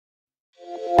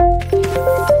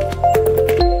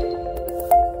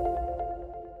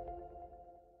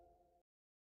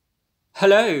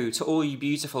Hello to all you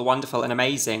beautiful, wonderful and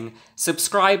amazing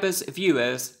subscribers,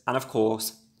 viewers, and of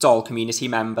course, doll community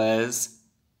members.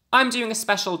 I'm doing a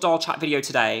special doll chat video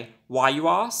today. Why, you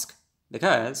ask?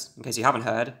 Because, in case you haven't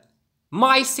heard,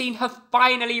 myscene have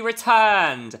finally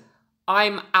returned!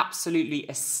 I'm absolutely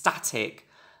ecstatic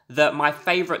that my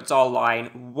favourite doll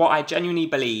line, what I genuinely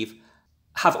believe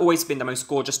have always been the most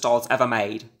gorgeous dolls ever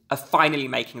made, are finally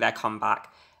making their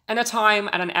comeback. In a time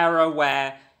and an era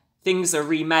where things are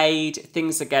remade,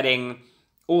 things are getting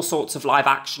all sorts of live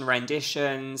action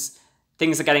renditions,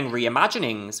 things are getting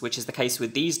reimaginings, which is the case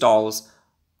with these dolls.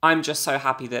 I'm just so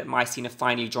happy that myscene have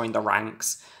finally joined the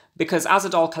ranks. Because as a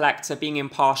doll collector, being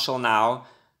impartial now,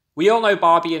 we all know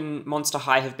Barbie and Monster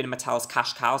High have been Mattel's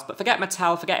cash cows, but forget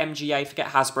Mattel, forget MGA, forget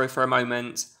Hasbro for a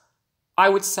moment. I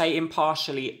would say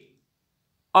impartially,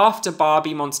 after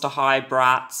Barbie, Monster High,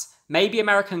 Bratz, maybe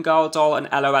American Girl Doll and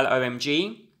LOL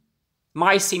OMG,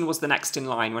 myscene was the next in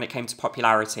line when it came to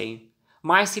popularity.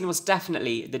 myscene was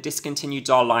definitely the discontinued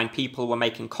doll line people were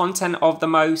making content of the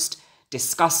most,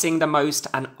 discussing the most,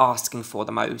 and asking for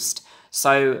the most.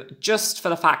 So just for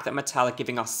the fact that Mattel are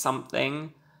giving us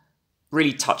something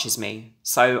really touches me.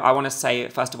 So I want to say,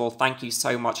 first of all, thank you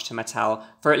so much to Mattel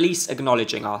for at least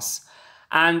acknowledging us.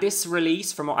 And this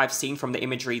release, from what I've seen from the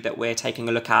imagery that we're taking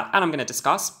a look at, and I'm going to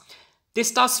discuss,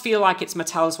 this does feel like it's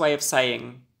Mattel's way of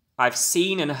saying, I've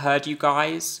seen and heard you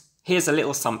guys, here's a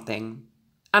little something.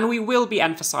 And we will be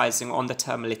emphasising on the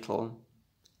term little.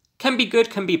 Can be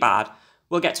good, can be bad.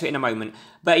 We'll get to it in a moment.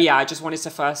 But yeah, I just wanted to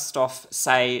first off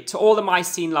say to all the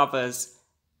myscene lovers,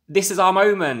 this is our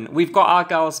moment. We've got our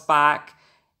girls back.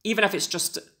 Even if it's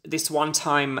just this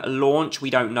one-time launch,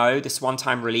 we don't know, this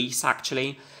one-time release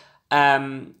actually.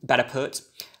 Better put.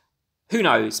 Who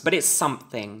knows? But it's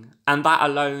something. And that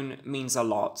alone means a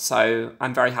lot. So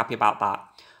I'm very happy about that.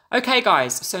 Okay,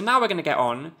 guys, so now we're going to get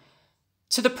on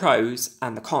to the pros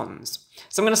and the cons.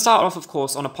 So I'm going to start off, of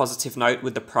course, on a positive note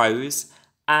with the pros.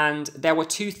 And there were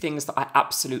two things that I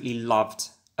absolutely loved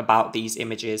about these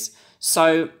images.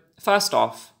 So first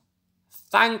off,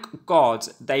 thank God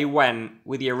they went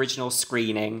with the original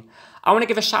screening. I want to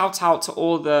give a shout out to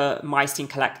all the myscene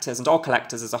collectors and doll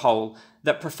collectors as a whole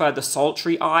that prefer the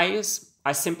sultry eyes.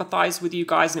 I sympathise with you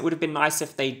guys, and it would have been nice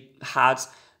if they had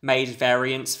made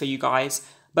variants for you guys.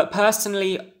 But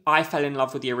personally, I fell in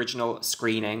love with the original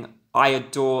screening. I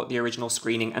adore the original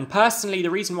screening. And personally, the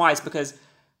reason why is because,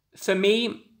 for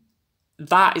me,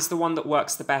 that is the one that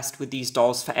works the best with these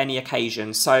dolls for any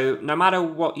occasion. So no matter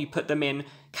what you put them in,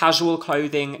 casual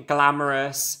clothing,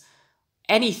 glamorous,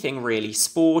 anything really,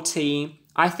 sporty,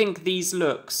 I think these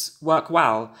looks work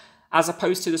well, as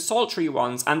opposed to the sultry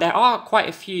ones. And there are quite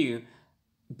a few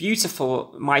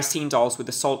beautiful myscene dolls with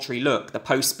the sultry look, the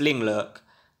post-bling look.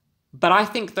 But I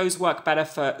think those work better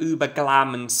for uber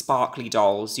glam and sparkly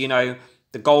dolls. You know,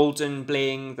 the golden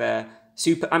bling, the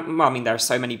super... well, I mean, there are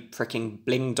so many freaking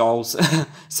bling dolls.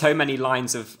 So many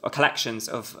lines of or collections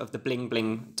of the bling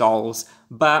bling dolls.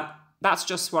 But that's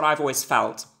just what I've always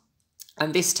felt.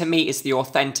 And this, to me, is the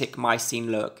authentic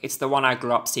myscene look. It's the one I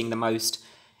grew up seeing the most.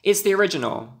 It's the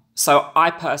original. So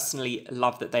I personally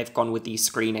love that they've gone with these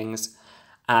screenings.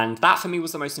 And that, for me,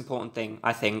 was the most important thing,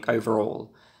 I think,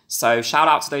 overall. So shout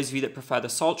out to those of you that prefer the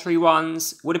sultry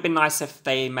ones. Would have been nice if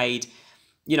they made,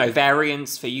 you know,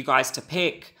 variants for you guys to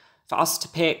pick, for us to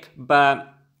pick,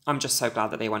 but I'm just so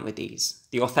glad that they went with these.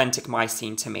 The authentic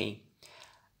myscene to me.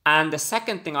 And the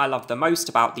second thing I love the most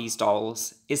about these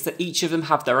dolls is that each of them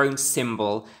have their own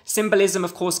symbol. Symbolism,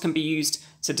 of course, can be used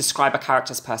to describe a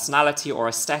character's personality or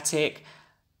aesthetic,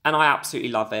 and I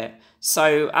absolutely love it.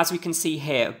 So as we can see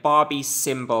here, Barbie's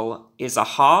symbol is a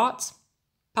heart.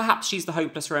 Perhaps she's the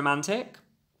hopeless romantic.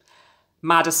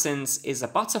 Madison's is a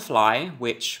butterfly,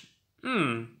 which,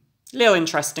 little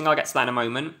interesting, I'll get to that in a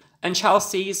moment. And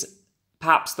Chelsea's,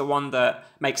 perhaps the one that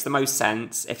makes the most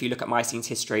sense if you look at myscene's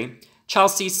history.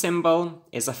 Chelsea's symbol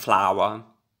is a flower.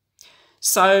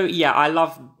 So yeah, I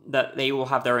love that they all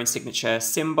have their own signature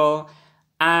symbol,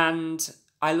 and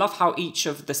I love how each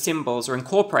of the symbols are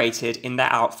incorporated in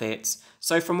their outfits.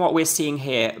 So from what we're seeing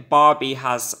here, Barbie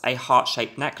has a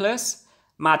heart-shaped necklace.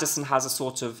 Madison has a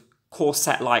sort of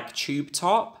corset-like tube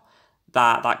top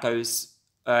that goes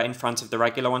in front of the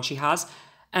regular one she has.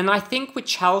 And I think with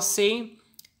Chelsea,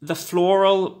 the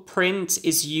floral print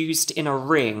is used in a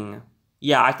ring.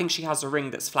 Yeah, I think she has a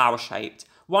ring that's flower-shaped.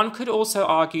 One could also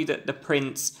argue that the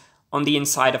prints on the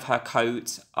inside of her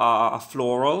coat are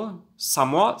floral,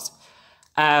 somewhat.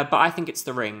 But I think it's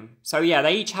the ring. So yeah,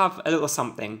 they each have a little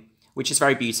something, which is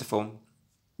very beautiful.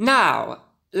 Now,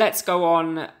 let's go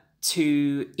on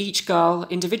to each girl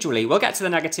individually. We'll get to the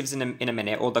negatives in a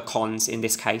minute, or the cons in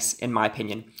this case, in my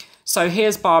opinion. So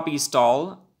here's Barbie's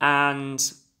doll,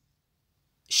 and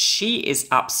she is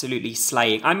absolutely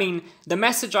slaying. I mean, the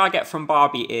message I get from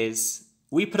Barbie is,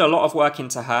 we put a lot of work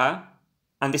into her,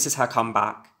 and this is her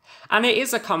comeback. And it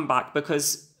is a comeback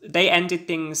because they ended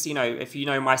things, you know, if you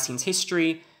know myscene's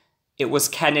history, it was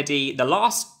Kennedy, the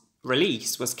last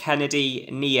release was Kennedy,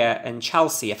 Nia, and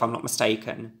Chelsea, if I'm not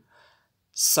mistaken.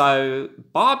 So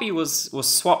Barbie was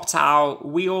swapped out.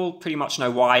 We all pretty much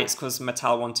know why. It's because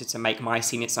Mattel wanted to make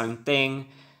myscene its own thing.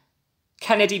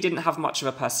 Kennedy didn't have much of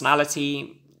a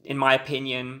personality, in my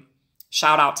opinion.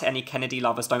 Shout out to any Kennedy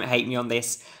lovers, don't hate me on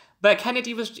this. But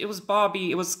Kennedy was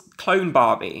Barbie, it was clone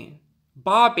Barbie.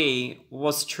 Barbie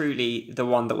was truly the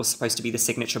one that was supposed to be the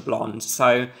signature blonde.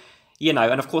 So, you know,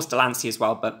 and of course Delancey as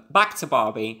well. But back to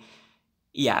Barbie.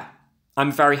 Yeah,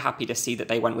 I'm very happy to see that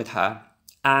they went with her.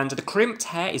 And the crimped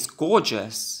hair is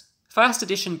gorgeous. First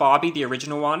edition Barbie, the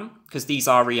original one, because these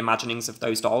are reimaginings of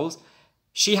those dolls,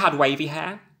 she had wavy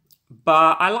hair.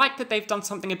 But I like that they've done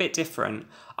something a bit different.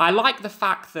 I like the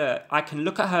fact that I can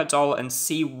look at her doll and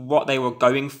see what they were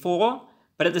going for,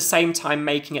 but at the same time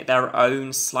making it their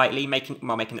own slightly, making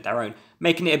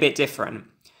it a bit different.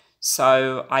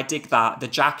 So I dig that. The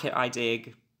jacket I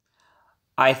dig.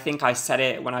 I think I said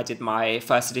it when I did my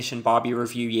first edition Barbie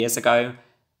review years ago.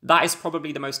 That is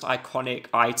probably the most iconic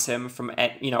item from,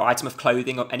 you know, item of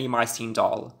clothing of any myscene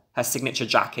doll. Her signature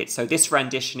jacket. So this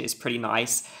rendition is pretty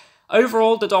nice.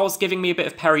 Overall, the doll's giving me a bit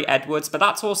of Perry Edwards, but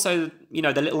that's also, you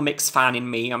know, the Little Mix fan in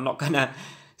me. I'm not going to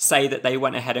say that they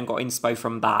went ahead and got inspo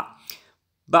from that.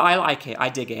 But I like it. I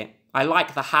dig it. I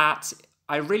like the hat.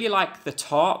 I really like the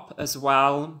top as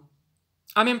well.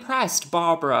 I'm impressed,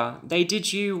 Barbara. They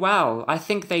did you well. I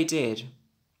think they did.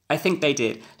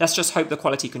 Let's just hope the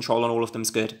quality control on all of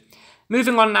them's good.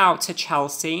 Moving on now to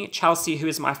Chelsea. Chelsea, who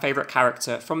is my favourite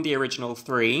character from the original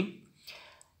 3.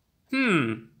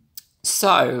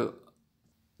 So,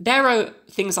 there are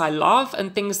things I love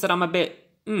and things that I'm a bit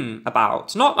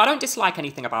about. I don't dislike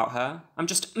anything about her. I'm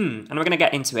just and we're going to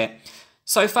get into it.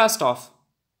 So first off,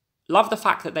 love the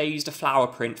fact that they used a flower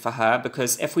print for her,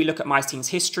 because if we look at myscene's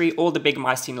history, all the big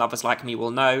myscene lovers like me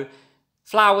will know,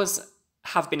 flowers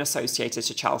have been associated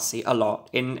to Chelsea a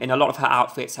lot. In a lot of her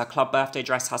outfits, her club birthday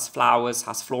dress has flowers,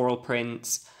 has floral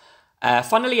prints.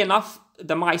 Funnily enough,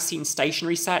 the myscene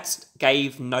stationery sets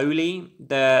gave Noli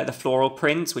the floral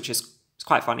prints, which is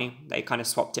quite funny. They kind of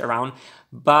swapped it around.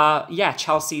 But yeah,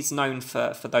 Chelsea's known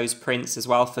for those prints as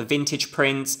well, for vintage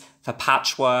prints, for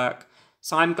patchwork.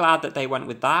 So I'm glad that they went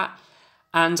with that.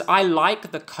 And I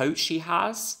like the coat she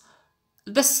has.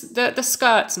 The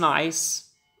skirt's nice.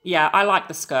 Yeah, I like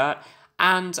the skirt.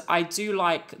 And I do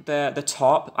like the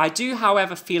top. I do,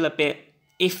 however, feel a bit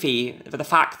iffy for the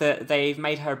fact that they've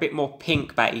made her a bit more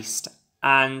pink-based.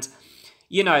 And,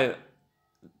 you know,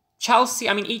 Chelsea,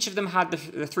 I mean, each of them had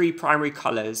the 3 primary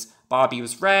colours. Barbie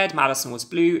was red, Madison was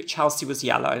blue, Chelsea was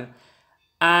yellow.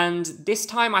 And this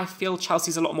time I feel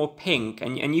Chelsea's a lot more pink.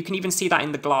 And you can even see that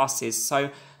in the glasses. So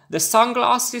the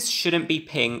sunglasses shouldn't be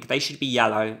pink. They should be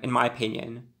yellow, in my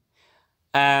opinion.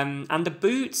 And the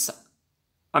boots,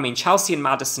 I mean, Chelsea and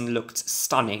Madison looked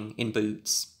stunning in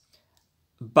boots.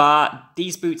 But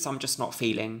these boots I'm just not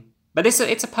feeling. But it's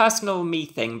a personal me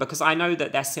thing, because I know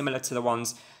that they're similar to the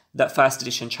ones that first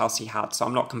edition Chelsea had. So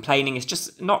I'm not complaining. It's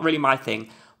just not really my thing.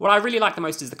 What I really like the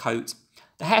most is the coat.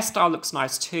 The hairstyle looks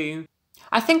nice too.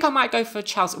 I think I might go for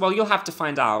Chelsea. Well, you'll have to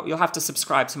find out. You'll have to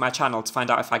subscribe to my channel to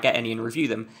find out if I get any and review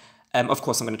them. Of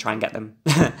course, I'm going to try and get them.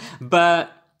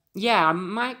 But yeah, I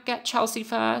might get Chelsea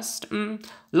first.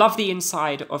 Love the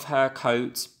inside of her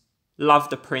coat. Love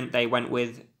the print they went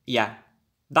with. Yeah,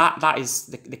 that is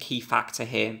the key factor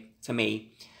here for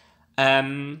me.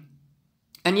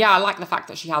 And yeah, I like the fact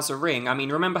that she has a ring. I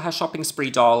mean, remember her shopping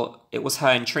spree doll? It was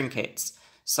her in trinkets.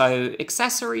 So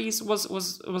accessories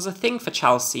was a thing for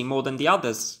Chelsea more than the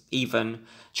others even.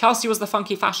 Chelsea was the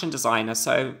funky fashion designer.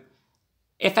 So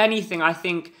if anything, I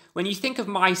think when you think of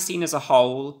myscene as a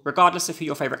whole, regardless of who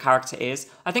your favourite character is,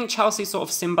 I think Chelsea sort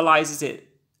of symbolises it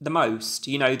the most.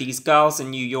 You know, these girls in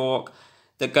New York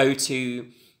that go to,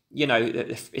 you know,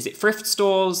 is it thrift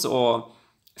stores or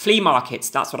flea markets?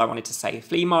 That's what I wanted to say.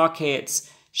 Flea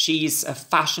markets. She's a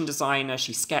fashion designer.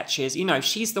 She sketches. You know,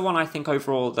 she's the one I think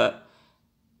overall that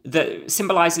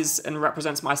symbolises and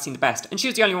represents myscene the best. And she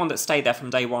was the only one that stayed there from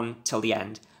day one till the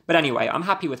end. But anyway, I'm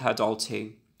happy with her doll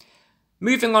too.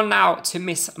 Moving on now to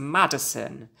Miss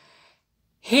Madison.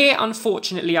 Here,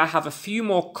 unfortunately, I have a few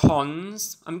more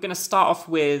cons. I'm going to start off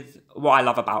with what I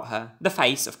love about her. The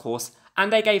face, of course.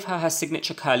 And they gave her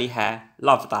signature curly hair.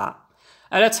 Love that.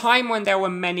 At a time when there were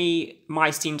many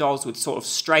myscene dolls with sort of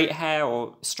straight hair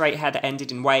or straight hair that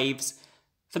ended in waves,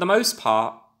 for the most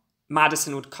part,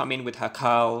 Madison would come in with her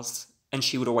curls and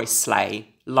she would always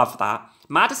slay. Love that.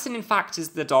 Madison, in fact, is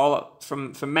the doll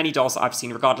from many dolls that I've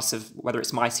seen, regardless of whether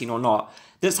it's my scene or not,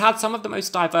 that's had some of the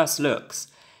most diverse looks.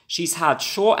 She's had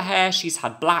short hair, she's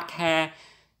had black hair.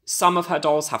 Some of her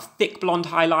dolls have thick blonde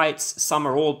highlights. Some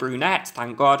are all brunette,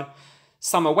 thank God.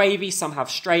 Some are wavy, some have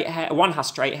straight hair. One has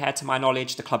straight hair, to my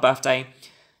knowledge, the Club Birthday.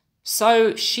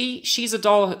 So she's a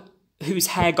doll whose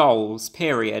hair goals,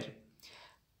 period.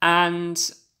 And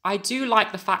I do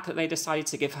like the fact that they decided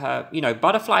to give her,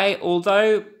 butterfly,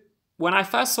 although when I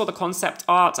first saw the concept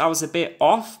art, I was a bit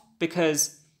off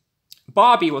because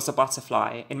Barbie was a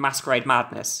butterfly in Masquerade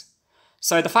Madness.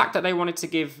 So the fact that they wanted to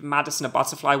give Madison a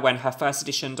butterfly when her first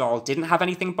edition doll didn't have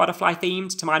anything butterfly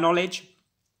themed, to my knowledge,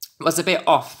 was a bit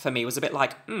off for me. It was a bit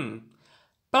like,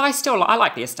 But I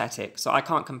like the aesthetic, so I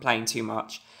can't complain too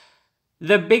much.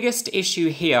 The biggest issue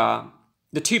here,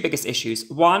 the two biggest issues.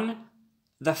 One,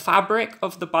 the fabric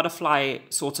of the butterfly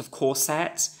sort of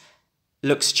corset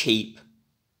looks cheap.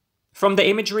 From the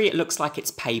imagery, it looks like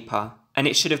it's paper, and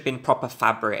it should have been proper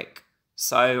fabric.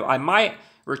 So I might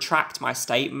retract my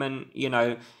statement,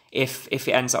 if it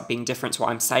ends up being different to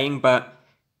what I'm saying, but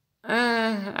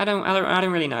I don't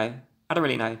really know. I don't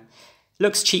really know.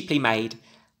 Looks cheaply made.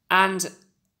 And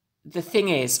the thing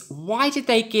is, why did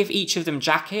they give each of them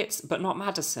jackets, but not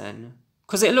Madison?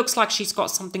 Because it looks like she's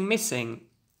got something missing.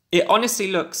 It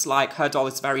honestly looks like her doll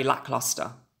is very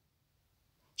lackluster.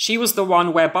 She was the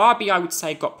one where Barbie, I would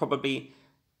say, got probably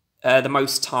the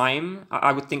most time.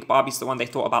 I would think Barbie's the one they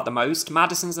thought about the most.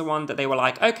 Madison's the one that they were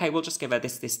like, okay, we'll just give her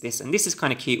this, and this is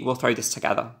kind of cute. We'll throw this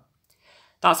together.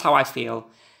 That's how I feel.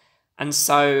 And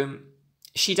so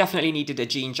she definitely needed a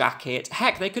jean jacket.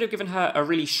 Heck, they could have given her a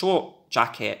really short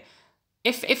jacket.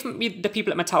 If the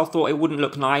people at Mattel thought it wouldn't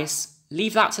look nice,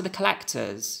 leave that to the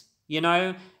collectors,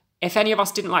 If any of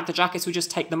us didn't like the jackets, we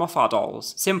just take them off our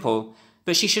dolls. Simple.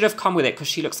 But she should have come with it because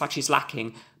she looks like she's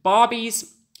lacking.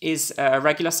 Barbie's is a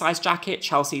regular size jacket.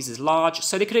 Chelsea's is large.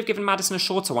 So they could have given Madison a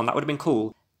shorter one. That would have been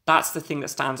cool. That's the thing that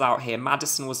stands out here.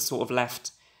 Madison was sort of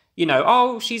left,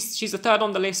 she's the third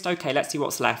on the list. Okay, let's see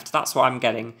what's left. That's what I'm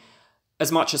getting.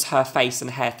 As much as her face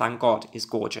and hair, thank God, is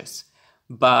gorgeous.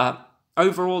 But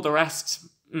overall, the rest,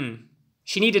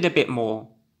 she needed a bit more.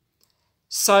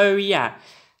 So, yeah.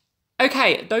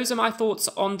 Okay, those are my thoughts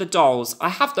on the dolls. I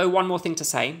have, though, one more thing to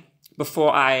say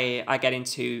before I get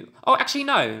into... Oh, actually,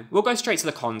 no. We'll go straight to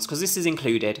the cons, because this is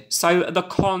included. So, the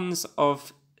cons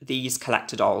of these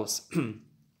collector dolls.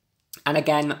 And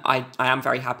again, I am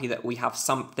very happy that we have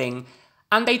something,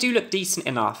 and they do look decent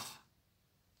enough.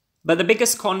 But the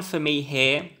biggest con for me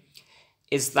here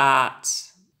is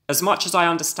that, as much as I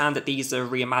understand that these are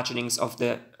reimaginings of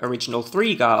the original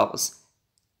three girls,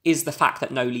 is the fact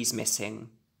that Noli's missing.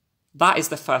 That is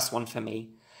the first one for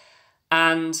me.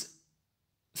 And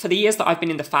for the years that I've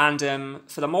been in the fandom,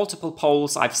 for the multiple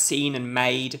polls I've seen and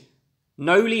made,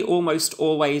 Noli almost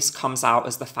always comes out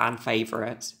as the fan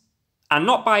favourite. And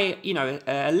not by,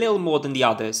 a little more than the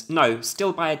others. No,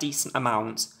 still by a decent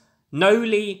amount.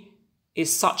 Noli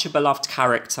is such a beloved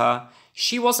character.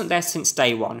 She wasn't there since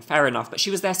day one, fair enough, but she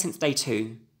was there since day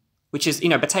two. Which is,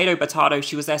 Potato,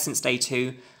 she was there since day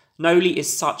two. Noli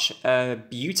is such a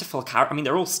beautiful character. I mean,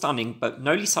 they're all stunning, but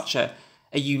Noli's such a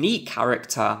unique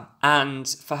character. And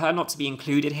for her not to be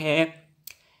included here,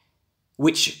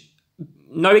 which,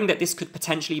 knowing that this could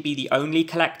potentially be the only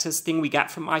collector's thing we get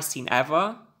from myscene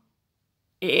ever,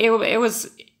 it was,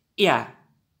 yeah,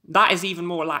 that is even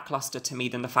more lackluster to me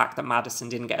than the fact that Madison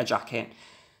didn't get a jacket.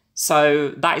 So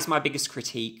that is my biggest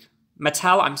critique.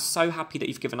 Mattel, I'm so happy that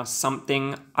you've given us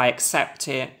something. I accept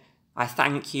it. I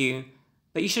thank you.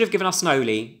 But you should have given us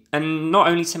Noli. And not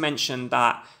only to mention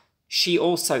that she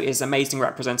also is amazing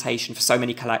representation for so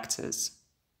many collectors.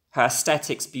 Her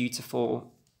aesthetic's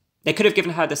beautiful. They could have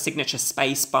given her the signature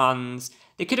space buns.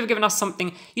 They could have given us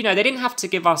something, they didn't have to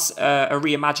give us a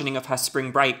reimagining of her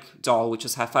Spring Break doll, which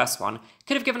was her first one.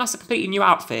 Could have given us a completely new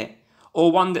outfit,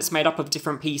 or one that's made up of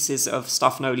different pieces of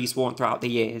stuff Noli's worn throughout the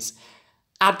years.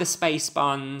 Add the space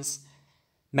buns,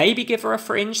 maybe give her a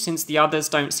fringe since the others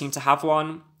don't seem to have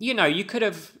one. You could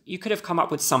have come up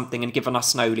with something and given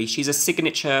us Noli. She's a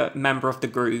signature member of the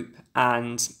group,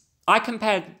 and I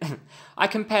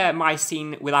compare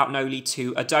myscene without Noli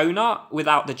to a donut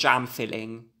without the jam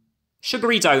filling.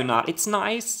 Sugary donut, it's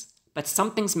nice, but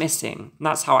something's missing.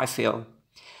 That's how I feel.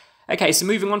 Okay, so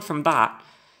moving on from that,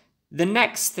 the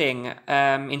next thing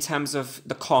in terms of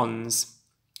the cons,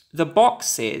 the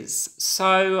boxes.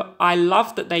 So I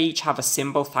love that they each have a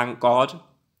symbol, thank God,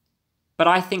 but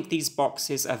I think these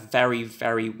boxes are very,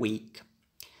 very weak.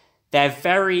 They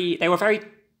were very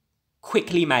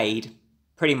quickly made,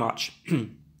 pretty much.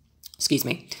 Excuse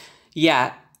me.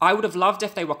 Yeah, I would have loved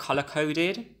if they were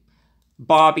color-coded.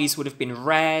 Barbie's would have been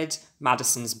red.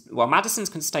 Madison's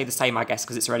can stay the same, I guess,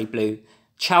 because it's already blue.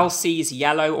 Chelsea's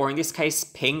yellow, or in this case,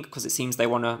 pink, because it seems they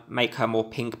want to make her more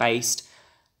pink-based.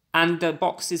 And the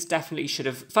boxes definitely should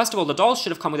have... First of all, the dolls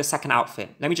should have come with a second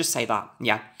outfit. Let me just say that,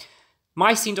 yeah.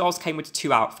 myscene dolls came with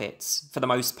 2 outfits, for the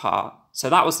most part. So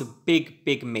that was a big,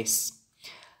 big miss.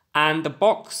 And the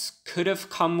box could have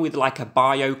come with like a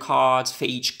bio card for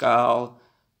each girl.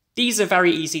 These are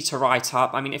very easy to write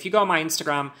up. I mean, if you go on my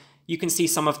Instagram, you can see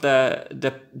some of the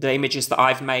images that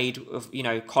I've made of, you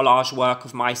know, collage work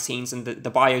of my scenes and the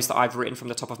bios that I've written from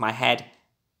the top of my head.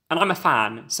 And I'm a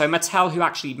fan. So Mattel, who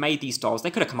actually made these dolls,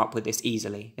 they could have come up with this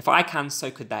easily. If I can,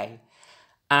 so could they.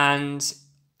 And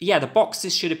yeah, the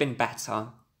boxes should have been better.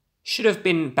 Should have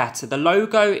been better. The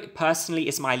logo, personally,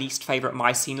 is my least favorite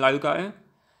myscene logo.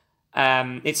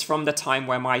 It's from the time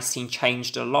where myscene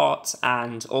changed a lot,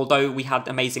 and although we had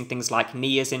amazing things like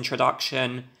Nia's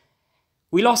introduction,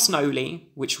 we lost Noli,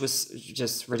 which was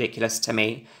just ridiculous to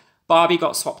me. Barbie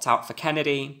got swapped out for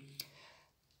Kennedy.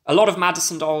 A lot of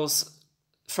Madison dolls,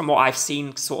 from what I've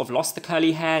seen, sort of lost the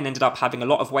curly hair and ended up having a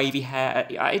lot of wavy hair.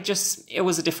 It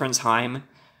was a different time.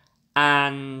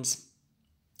 And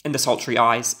in the sultry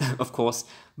eyes, of course.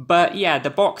 But yeah, the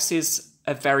boxes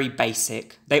are very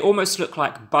basic. They almost look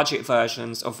like budget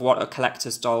versions of what a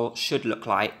collector's doll should look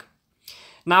like.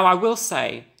 Now, I will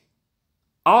say,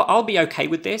 I'll be okay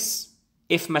with this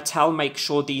if Mattel makes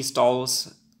sure these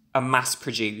dolls are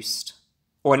mass-produced.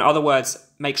 Or in other words,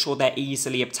 make sure they're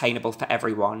easily obtainable for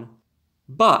everyone.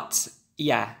 But,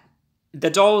 yeah, the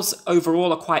dolls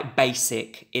overall are quite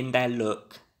basic in their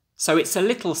look. So it's a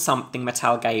little something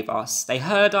Mattel gave us. They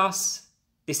heard us.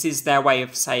 This is their way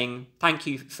of saying thank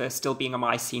you for still being a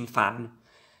myscene fan.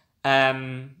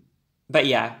 But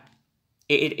yeah,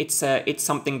 it's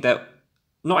something that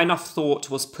not enough thought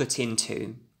was put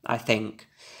into, I think.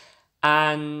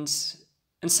 And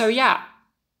so yeah,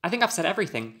 I think I've said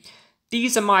everything.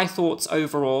 These are my thoughts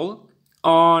overall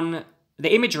on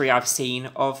the imagery I've seen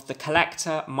of the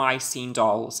collector myscene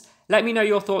dolls. Let me know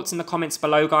your thoughts in the comments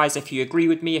below, guys, if you agree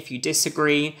with me, if you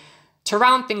disagree. To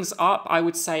round things up, I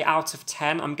would say out of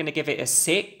 10, I'm going to give it a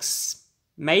 6.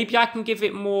 Maybe I can give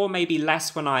it more, maybe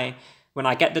less when I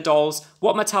get the dolls.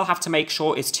 What Mattel have to make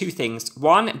sure is 2 things.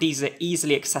 1, these are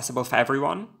easily accessible for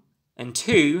everyone. And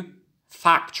 2,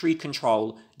 factory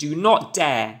control. Do not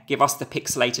dare give us the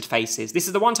pixelated faces. This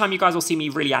is the one time you guys will see me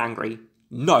really angry.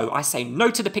 No, I say no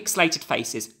to the pixelated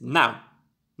faces. No.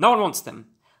 No one wants them.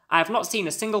 I have not seen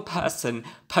a single person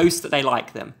post that they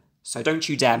like them. So don't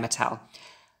you dare, Mattel.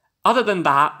 Other than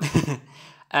that,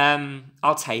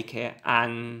 I'll take it,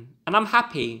 and I'm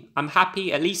happy. I'm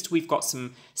happy. At least we've got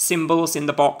some symbols in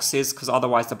the boxes, because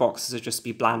otherwise the boxes would just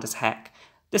be bland as heck.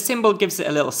 The symbol gives it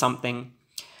a little something.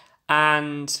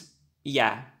 And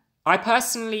yeah, I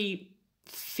personally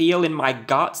feel in my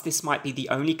gut this might be the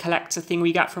only collector thing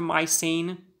we get from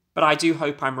myscene, but I do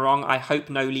hope I'm wrong. I hope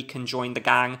Noli can join the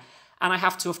gang. And I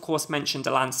have to, of course, mention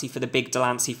Delancey for the big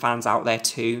Delancey fans out there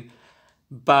too.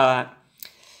 But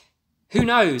who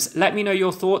knows? Let me know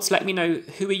your thoughts. Let me know,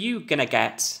 who are you going to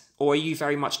get? Or are you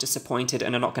very much disappointed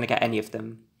and are not going to get any of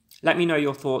them? Let me know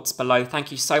your thoughts below.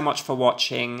 Thank you so much for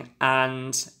watching.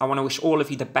 And I want to wish all of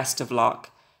you the best of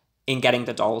luck in getting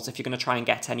the dolls if you're going to try and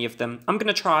get any of them. I'm going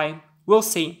to try. We'll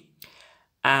see.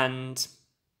 And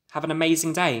have an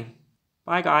amazing day.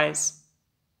 Bye, guys.